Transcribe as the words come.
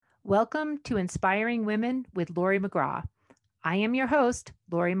Welcome to Inspiring Women with Lori McGraw. I am your host,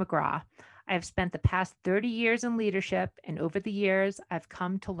 Lori McGraw. I have spent the past 30 years in leadership, and over the years, I've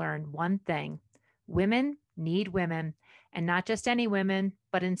come to learn one thing: women need women, and not just any women,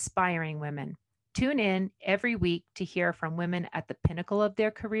 but inspiring women. Tune in every week to hear from women at the pinnacle of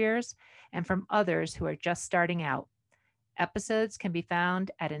their careers and from others who are just starting out. Episodes can be found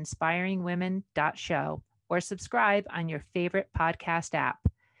at inspiringwomen.show or subscribe on your favorite podcast app.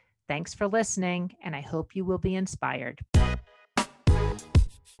 Thanks for listening, and I hope you will be inspired.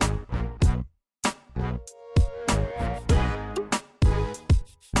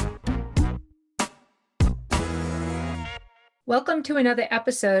 Welcome to another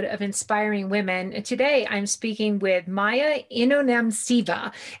episode of Inspiring Women. And today I'm speaking with Maya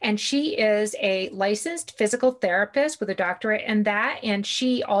Inonem-Siva, and she is a licensed physical therapist with a doctorate in that. And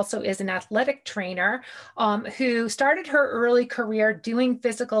she also is an athletic trainer who started her early career doing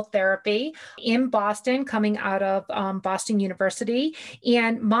physical therapy in Boston, coming out of Boston University.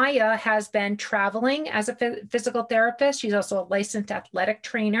 And Maya has been traveling as a physical therapist. She's also a licensed athletic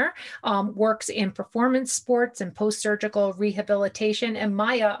trainer, works in performance sports and post-surgical rehabilitation. And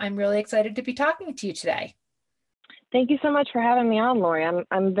Maya, I'm really excited to be talking to you today. Thank you so much for having me on, Lori.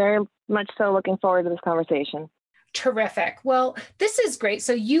 I'm very much so looking forward to this conversation. Terrific. Well, this is great.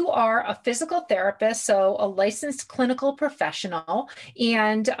 So you are a physical therapist, so a licensed clinical professional.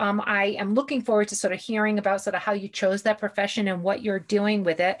 And I am looking forward to sort of hearing about sort of how you chose that profession and what you're doing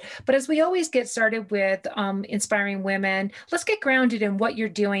with it. But as we always get started with inspiring women, let's get grounded in what you're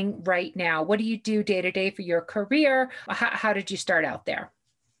doing right now. What do you do day to day for your career? How did you start out there?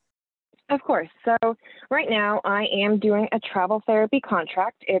 Of course. So right now I am doing a travel therapy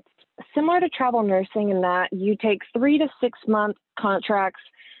contract. It's similar to travel nursing in that you take 3 to 6 month contracts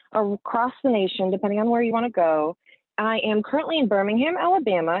across the nation, depending on where you want to go. I am currently in Birmingham,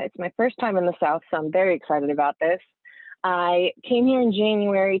 Alabama. It's my first time in the South, so I'm very excited about this. I came here in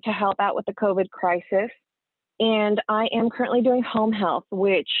January to help out with the COVID crisis, and I am currently doing home health,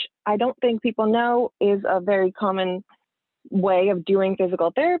 which I don't think people know is a very common way of doing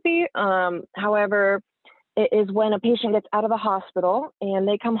physical therapy. However, it is when a patient gets out of the hospital and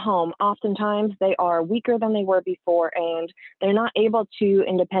they come home. Oftentimes they are weaker than they were before, and they're not able to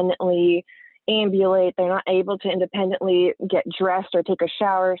independently ambulate. They're not able to independently get dressed or take a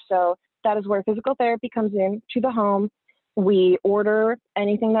shower. So that is where physical therapy comes in to the home. We order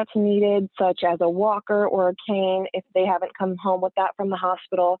anything that's needed, such as a walker or a cane, if they haven't come home with that from the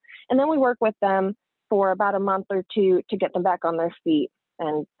hospital. And then we work with them for about a month or two to get them back on their feet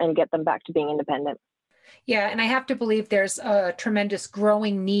and get them back to being independent. Yeah, and I have to believe there's a tremendous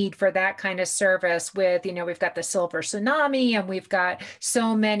growing need for that kind of service with, we've got the silver tsunami and we've got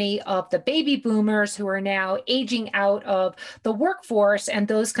so many of the baby boomers who are now aging out of the workforce, and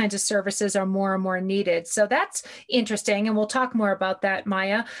those kinds of services are more and more needed. So that's interesting, and we'll talk more about that,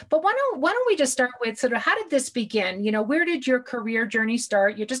 Maya. But why don't we just start with sort of how did this begin? Where did your career journey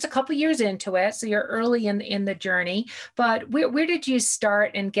start? You're just a couple years into it, so you're early in the journey, but where did you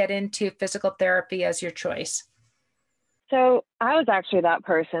start and get into physical therapy as your choice? So I was actually that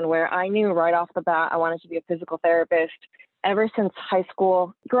person where I knew right off the bat I wanted to be a physical therapist. Ever since high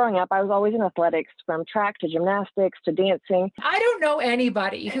school, growing up, I was always in athletics, from track to gymnastics to dancing. I don't know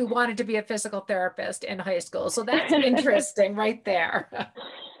anybody who wanted to be a physical therapist in high school. So that's interesting right there.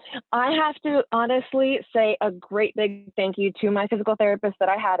 I have to honestly say a great big thank you to my physical therapist that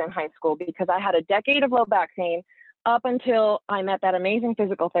I had in high school, because I had a decade of low back pain up until I met that amazing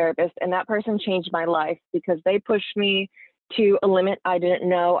physical therapist, and that person changed my life because they pushed me to a limit I didn't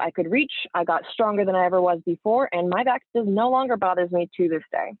know I could reach. I got stronger than I ever was before, and my back no longer bothers me to this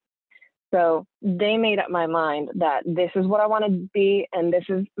day. So they made up my mind that this is what I want to be, and this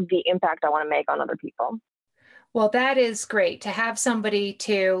is the impact I want to make on other people. Well, that is great to have somebody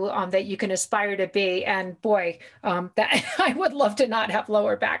that you can aspire to be. And boy, that I would love to not have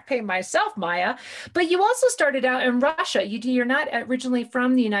lower back pain myself, Maya. But you also started out in Russia. You're not originally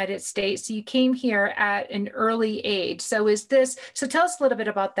from the United States, so you came here at an early age. So tell us a little bit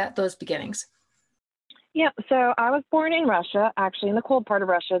about those beginnings. Yeah, so I was born in Russia, actually in the cold part of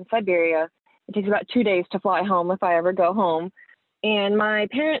Russia, in Siberia. It takes about 2 days to fly home if I ever go home. And my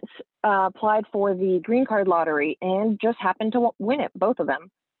parents applied for the green card lottery and just happened to win it, both of them.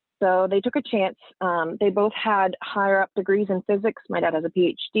 So they took a chance. They both had higher up degrees in physics. My dad has a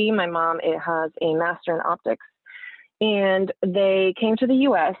PhD. My mom has a master in optics. And they came to the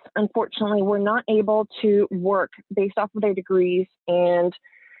U.S. Unfortunately, were not able to work based off of their degrees. And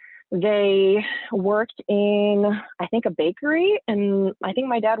They worked in, I think, a bakery, and I think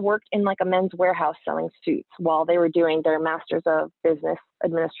my dad worked in like a men's warehouse selling suits while they were doing their Masters of Business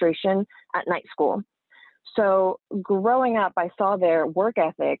Administration at night school. So growing up, I saw their work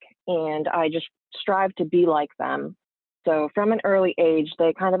ethic and I just strived to be like them. So from an early age,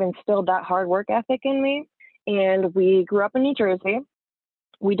 they kind of instilled that hard work ethic in me. And we grew up in New Jersey.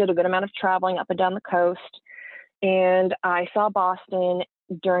 We did a good amount of traveling up and down the coast. And I saw Boston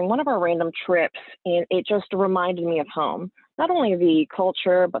during one of our random trips, and it just reminded me of home. Not only the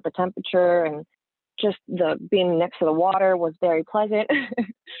culture, but the temperature and just the being next to the water was very pleasant.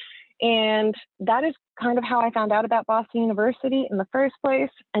 And that is kind of how I found out about Boston University in the first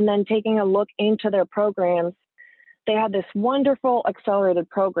place. And then taking a look into their programs, they had this wonderful accelerated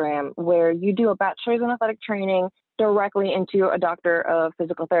program where you do a bachelor's in athletic training directly into a doctor of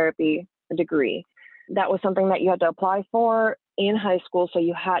physical therapy degree. That was something that you had to apply for in high school. So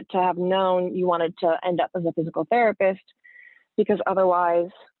you had to have known you wanted to end up as a physical therapist, because otherwise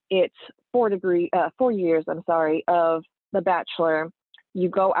it's 4 years, of the bachelor. You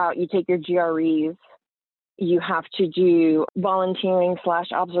go out, you take your GREs, you have to do volunteering /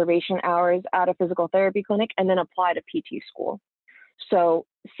 observation hours at a physical therapy clinic, and then apply to PT school. So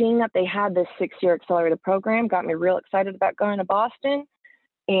seeing that they had this 6-year accelerated program got me real excited about going to Boston.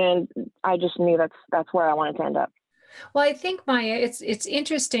 And I just knew that's where I wanted to end up. Well, I think, Maya, it's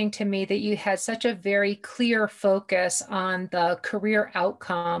interesting to me that you had such a very clear focus on the career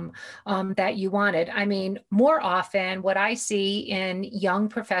outcome that you wanted. I mean, more often, what I see in young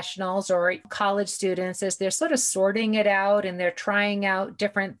professionals or college students is they're sort of sorting it out and they're trying out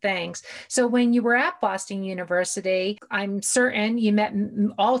different things. So when you were at Boston University, I'm certain you met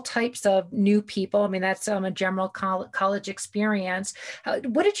all types of new people. I mean, that's a general college experience.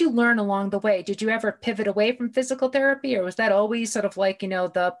 What did you learn along the way? Did you ever pivot away from physical therapy, or was that always sort of like,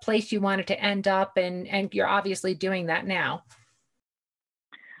 the place you wanted to end up, and you're obviously doing that now?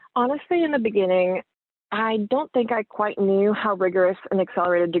 Honestly, in the beginning, I don't think I quite knew how rigorous an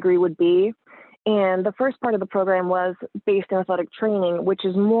accelerated degree would be. And the first part of the program was based in athletic training, which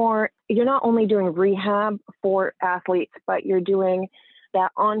is more, you're not only doing rehab for athletes, but you're doing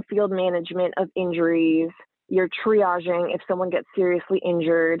that on-field management of injuries. You're triaging if someone gets seriously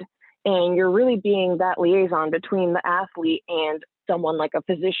injured. And you're really being that liaison between the athlete and someone like a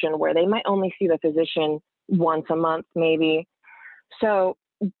physician, where they might only see the physician once a month, maybe. So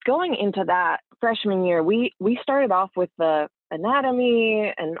going into that freshman year, we started off with the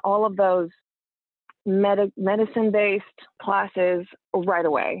anatomy and all of those medicine-based classes right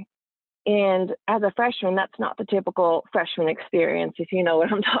away. And as a freshman, that's not the typical freshman experience, if you know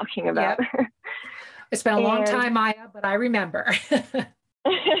what I'm talking about. Yep. It's been a long time, Maya, but I remember.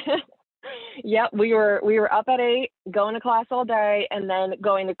 Yep, we were up at 8, going to class all day, and then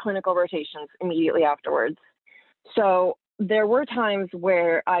going to clinical rotations immediately afterwards. So there were times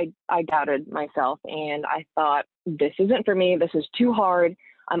where I doubted myself, and I thought, this isn't for me. This is too hard.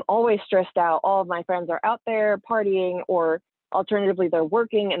 I'm always stressed out. All of my friends are out there partying, or alternatively, they're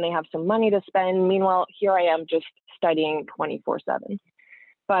working and they have some money to spend. Meanwhile, here I am just studying 24/7.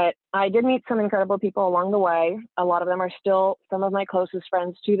 But I did meet some incredible people along the way. A lot of them are still some of my closest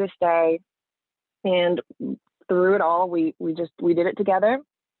friends to this day. And through it all, we did it together.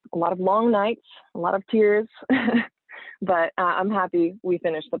 A lot of long nights, a lot of tears. But I'm happy we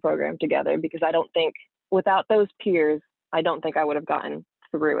finished the program together, because I don't think without those peers, I don't think I would have gotten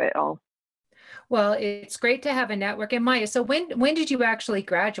through it all. Well, it's great to have a network. And Maya, so when did you actually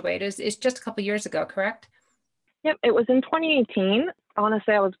graduate? It's just a couple years ago, correct? Yep, it was in 2018.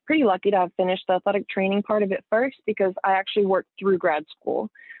 Honestly, I was pretty lucky to have finished the athletic training part of it first, because I actually worked through grad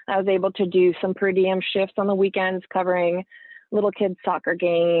school. I was able to do some per diem shifts on the weekends covering little kids' soccer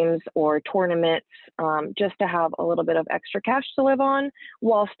games or tournaments, just to have a little bit of extra cash to live on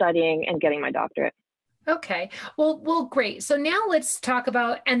while studying and getting my doctorate. Okay. Well, great. So now let's talk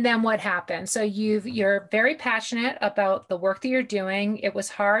about, and then what happened. So you're very passionate about the work that you're doing. It was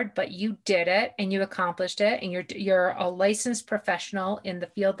hard, but you did it and you accomplished it, and you're a licensed professional in the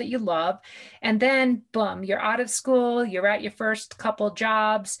field that you love. And then boom, you're out of school, you're at your first couple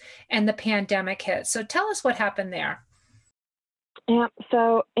jobs, and the pandemic hit. So tell us what happened there. Yeah,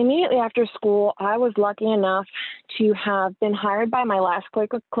 so immediately after school, I was lucky enough to have been hired by my last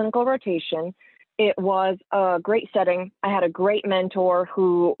clinical rotation. It was a great setting. I had a great mentor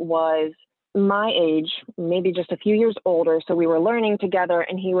who was my age, maybe just a few years older. So we were learning together,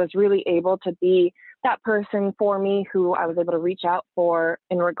 and he was really able to be that person for me who I was able to reach out for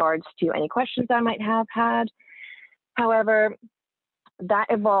in regards to any questions I might have had. However, that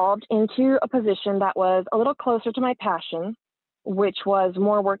evolved into a position that was a little closer to my passion. which was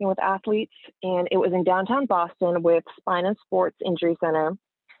more working with athletes, and it was in downtown Boston with Spine and Sports Injury Center.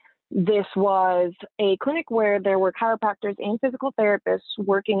 This was a clinic where there were chiropractors and physical therapists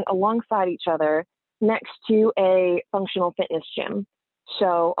working alongside each other next to a functional fitness gym.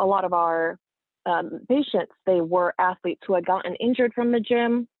 So a lot of our patients, they were athletes who had gotten injured from the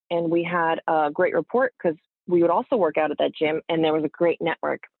gym, and we had a great report because we would also work out at that gym, and there was a great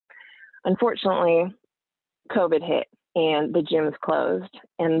network. Unfortunately, COVID hit and the gyms closed,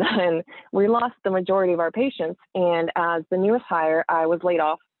 and then we lost the majority of our patients. And as the newest hire, I was laid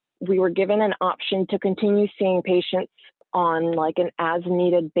off. We were given an option to continue seeing patients on like an as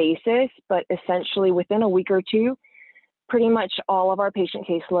needed basis, but essentially within a week or two, pretty much all of our patient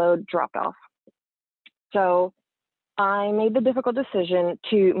caseload dropped off. So I made the difficult decision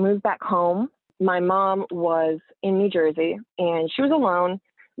to move back home. My mom was in New Jersey and she was alone,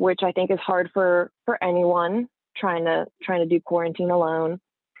 which I think is hard for anyone trying to do quarantine alone.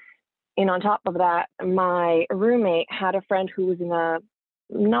 And on top of that, my roommate had a friend who was in a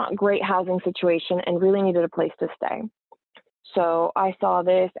not great housing situation and really needed a place to stay. So I saw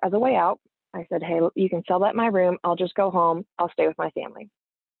this as a way out. I said, hey, you can sublet my room. I'll just go home. I'll stay with my family.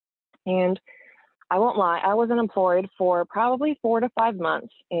 And I won't lie, I was unemployed for probably 4 to 5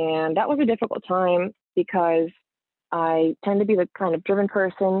 months. And that was a difficult time because I tend to be the kind of driven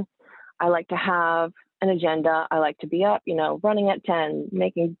person. I like to have an agenda. I like to be up, running at 10,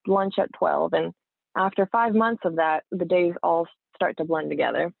 making lunch at 12. And after 5 months of that, the days all start to blend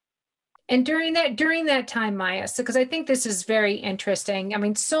together. And during that time, Maya, so because I think this is very interesting. I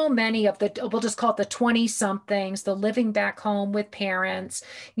mean, so many of we'll just call it the 20 somethings, the living back home with parents,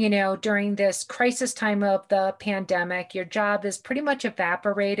 during this crisis time of the pandemic, your job is pretty much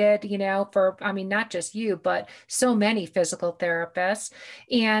evaporated, not just you, but so many physical therapists.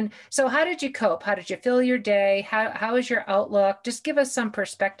 And so how did you cope? How did you fill your day? How is your outlook? Just give us some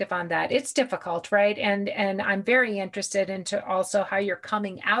perspective on that. It's difficult, right? And I'm very interested into also how you're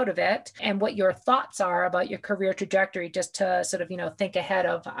coming out of it and what your thoughts are about your career trajectory, just to sort of, think ahead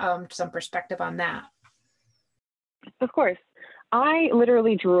of some perspective on that. Of course. I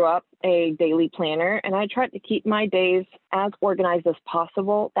literally drew up a daily planner and I tried to keep my days as organized as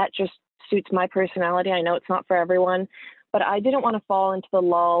possible. That just suits my personality. I know it's not for everyone, but I didn't want to fall into the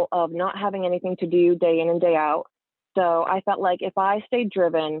lull of not having anything to do day in and day out. So I felt like if I stayed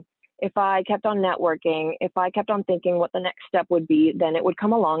driven, if I kept on networking, if I kept on thinking what the next step would be, then it would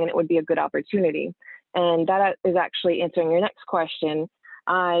come along and it would be a good opportunity. And that is actually answering your next question.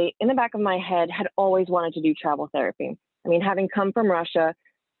 I, in the back of my head, had always wanted to do travel therapy. I mean, having come from Russia,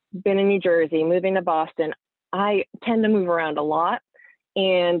 been in New Jersey, moving to Boston, I tend to move around a lot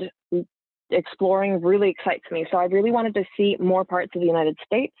and exploring really excites me. So I really wanted to see more parts of the United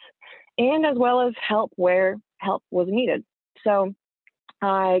States and as well as help where help was needed. So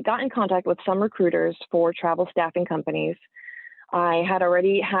I got in contact with some recruiters for travel staffing companies. I had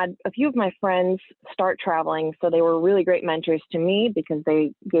already had a few of my friends start traveling, so they were really great mentors to me because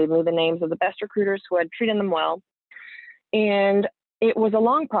they gave me the names of the best recruiters who had treated them well. And it was a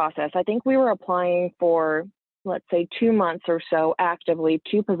long process. I think we were applying for, let's say, 2 months or so actively,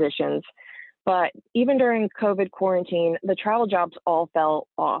 2 positions. But even during COVID quarantine, the travel jobs all fell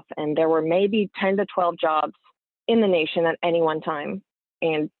off, and there were maybe 10 to 12 jobs in the nation at any one time.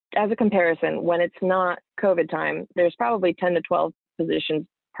 And as a comparison, when it's not COVID time, there's probably 10 to 12 positions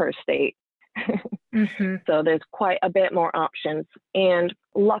per state. Mm-hmm. So there's quite a bit more options. And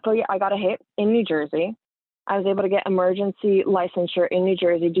luckily, I got a hit in New Jersey. I was able to get emergency licensure in New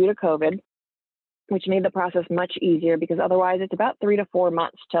Jersey due to COVID, which made the process much easier because otherwise it's about 3 to 4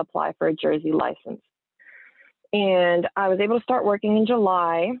 months to apply for a Jersey license. And I was able to start working in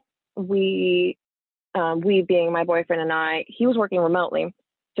July. We being my boyfriend and I, he was working remotely.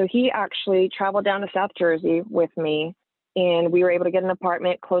 So he actually traveled down to South Jersey with me, and we were able to get an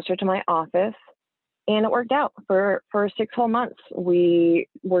apartment closer to my office. And it worked out for 6 whole months. We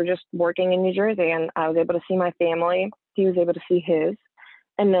were just working in New Jersey, and I was able to see my family. He was able to see his.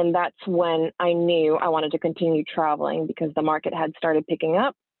 And then that's when I knew I wanted to continue traveling because the market had started picking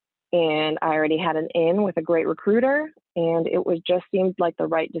up. And I already had an in with a great recruiter, and it was just seemed like the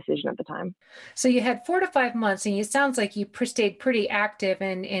right decision at the time. So you had 4 to 5 months, and it sounds like you stayed pretty active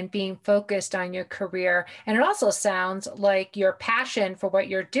in being focused on your career. And it also sounds like your passion for what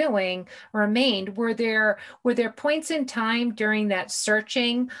you're doing remained. Were there points in time during that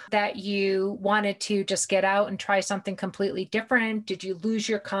searching that you wanted to just get out and try something completely different? Did you lose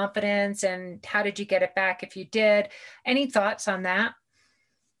your confidence, and how did you get it back if you did? Any thoughts on that?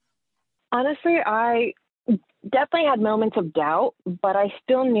 Honestly, I definitely had moments of doubt, but I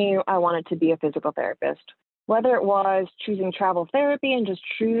still knew I wanted to be a physical therapist. whether it was choosing travel therapy and just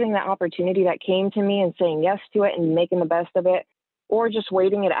choosing the opportunity that came to me and saying yes to it and making the best of it, or just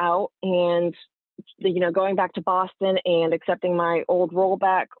waiting it out and, going back to Boston and accepting my old role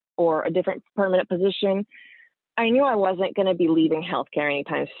back or a different permanent position, I knew I wasn't going to be leaving healthcare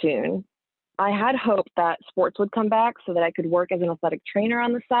anytime soon. I had hoped that sports would come back so that I could work as an athletic trainer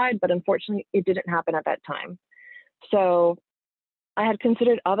on the side, but unfortunately, it didn't happen at that time. So I had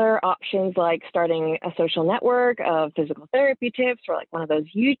considered other options like starting a social network of physical therapy tips or like one of those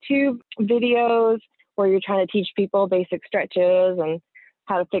YouTube videos where you're trying to teach people basic stretches and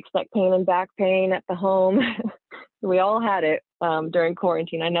how to fix neck pain and back pain at the home. We all had it during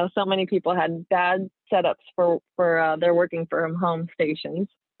quarantine. I know so many people had bad setups for their working from home stations,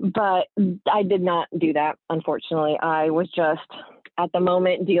 but I did not do that, unfortunately. I was just at the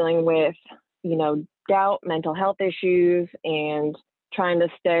moment dealing with, doubt, mental health issues, and trying to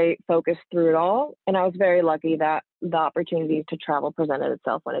stay focused through it all. And I was very lucky that the opportunity to travel presented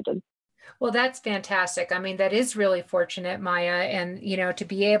itself when it did. Well, that's fantastic. I mean, that is really fortunate, Maya. And, to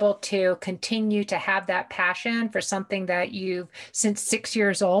be able to continue to have that passion for something that you've, since 6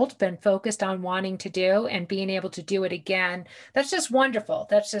 years old, been focused on wanting to do and being able to do it again. That's just wonderful.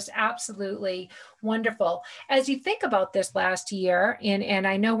 That's just absolutely wonderful. As you think about this last year, and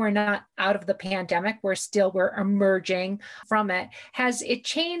I know we're not out of the pandemic, we're emerging from it. Has it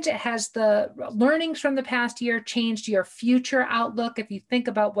changed? Has the learnings from the past year changed your future outlook? If you think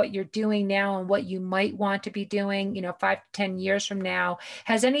about what you're doing now and what you might want to be doing, 5 to 10 years from now,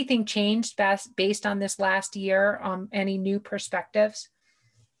 has anything changed based on this last year? Any new perspectives?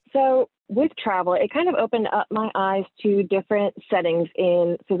 So with travel, it kind of opened up my eyes to different settings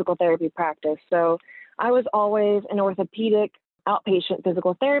in physical therapy practice. So I was always an orthopedic outpatient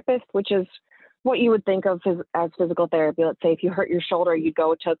physical therapist, which is what you would think of as physical therapy. Let's say if you hurt your shoulder, you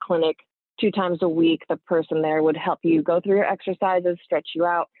go to a clinic 2 times a week. The person there would help you go through your exercises, stretch you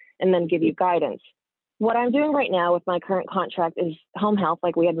out, and then give you guidance. What I'm doing right now with my current contract is home health,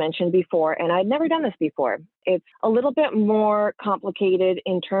 like we had mentioned before, and I'd never done this before. It's a little bit more complicated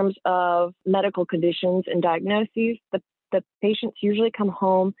in terms of medical conditions and diagnoses. The patients usually come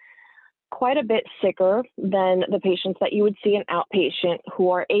home quite a bit sicker than the patients that you would see an outpatient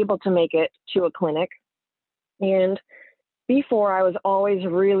who are able to make it to a clinic. And before, I was always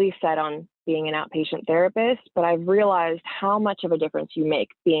really set on being an outpatient therapist, but I've realized how much of a difference you make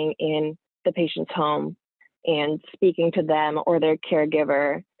being in the patient's home and speaking to them or their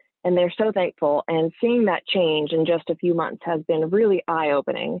caregiver. And they're so thankful. And seeing that change in just a few months has been really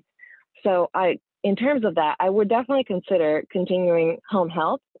eye-opening. So in terms of that, I would definitely consider continuing home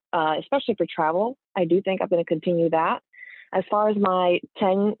health, especially for travel. I do think I'm going to continue that. As far as my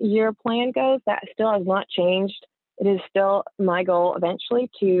 10-year plan goes, that still has not changed. It is still my goal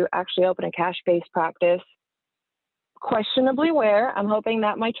eventually to actually open a cash-based practice. Questionably where. I'm hoping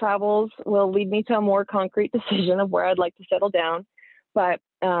that my travels will lead me to a more concrete decision of where I'd like to settle down. But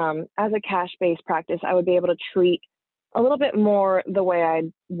as a cash-based practice, I would be able to treat a little bit more the way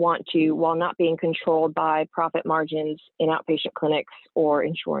I'd want to while not being controlled by profit margins in outpatient clinics or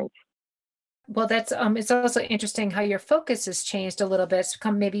insurance. Well, that's it's also interesting how your focus has changed a little bit. It's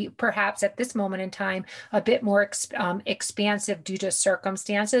become maybe perhaps at this moment in time a bit more expansive due to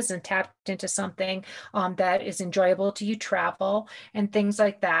circumstances and tapped into something that is enjoyable to you, travel and things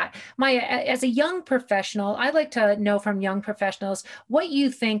like that. Maya, as a young professional, I'd like to know from young professionals what you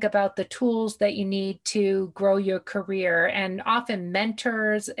think about the tools that you need to grow your career. And often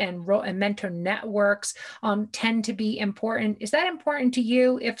mentors and mentor networks tend to be important. Is that important to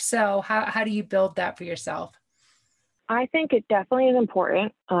you? If so, how do you build that for yourself? I think it definitely is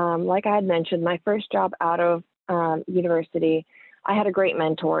important. Like I had mentioned, my first job out of university, I had a great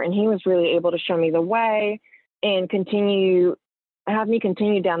mentor, and he was really able to show me the way and have me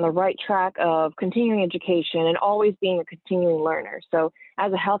continue down the right track of continuing education and always being a continuing learner. So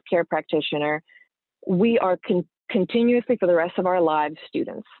as a healthcare practitioner, we are continuously for the rest of our lives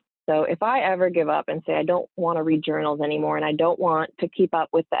students. So if I ever give up and say I don't want to read journals anymore and I don't want to keep up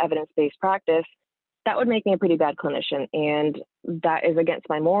with the evidence-based practice, that would make me a pretty bad clinician. And that is against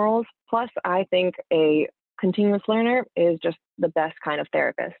my morals. Plus, I think a continuous learner is just the best kind of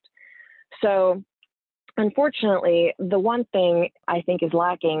therapist. So unfortunately, the one thing I think is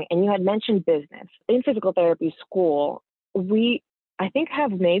lacking, and you had mentioned business. In physical therapy school, we, I think,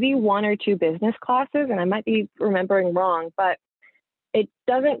 have maybe 1 or 2 business classes, and I might be remembering wrong, but it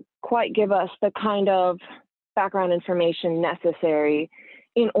doesn't quite give us the kind of background information necessary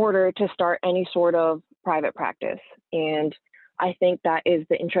in order to start any sort of private practice. And I think that is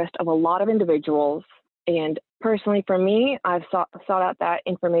the interest of a lot of individuals. And personally, for me, I've sought out that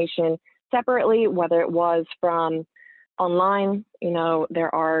information separately, whether it was from online.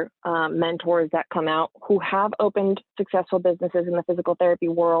 There are mentors that come out who have opened successful businesses in the physical therapy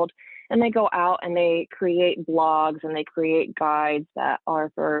world, and they go out and they create blogs and they create guides that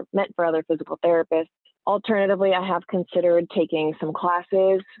are meant for other physical therapists. Alternatively, I have considered taking some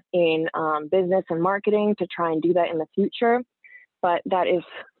classes in business and marketing to try and do that in the future, but that is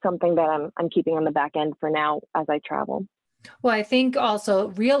something that I'm keeping on the back end for now as I travel. Well, I think also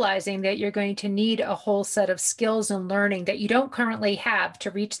realizing that you're going to need a whole set of skills and learning that you don't currently have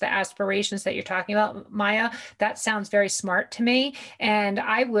to reach the aspirations that you're talking about, Maya, that sounds very smart to me. And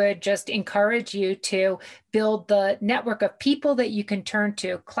I would just encourage you to build the network of people that you can turn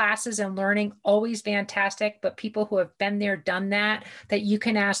to. Classes and learning, always fantastic, but people who have been there, done that you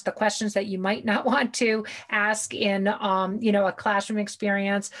can ask the questions that you might not want to ask in, a classroom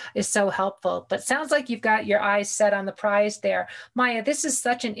experience is so helpful. But sounds like you've got your eyes set on the prize there. Maya, this is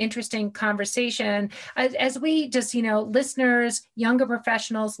such an interesting conversation. As we just, listeners, younger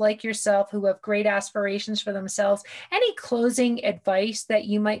professionals like yourself who have great aspirations for themselves, any closing advice that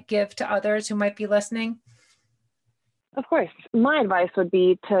you might give to others who might be listening? Of course. My advice would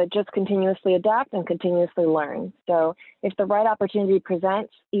be to just continuously adapt and continuously learn. So if the right opportunity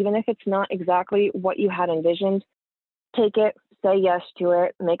presents, even if it's not exactly what you had envisioned, take it, say yes to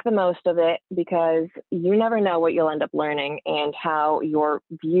it, make the most of it, because you never know what you'll end up learning and how your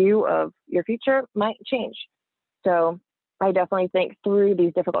view of your future might change. So I definitely think through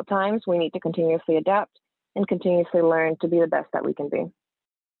these difficult times, we need to continuously adapt and continuously learn to be the best that we can be.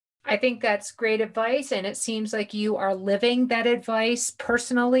 I think that's great advice. And it seems like you are living that advice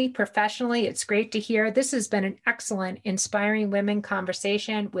personally, professionally. It's great to hear. This has been an excellent Inspiring Women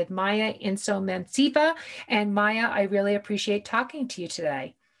conversation with Maya Inso-Mensipha. And Maya, I really appreciate talking to you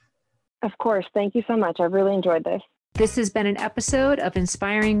today. Of course. Thank you so much. I've really enjoyed this. This has been an episode of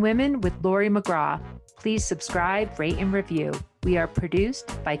Inspiring Women with Lori McGraw. Please subscribe, rate, and review. We are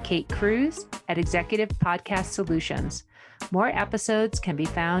produced by Kate Cruz at Executive Podcast Solutions. More episodes can be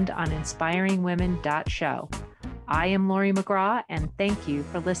found on inspiringwomen.show. I am Lori McGraw, and thank you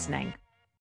for listening.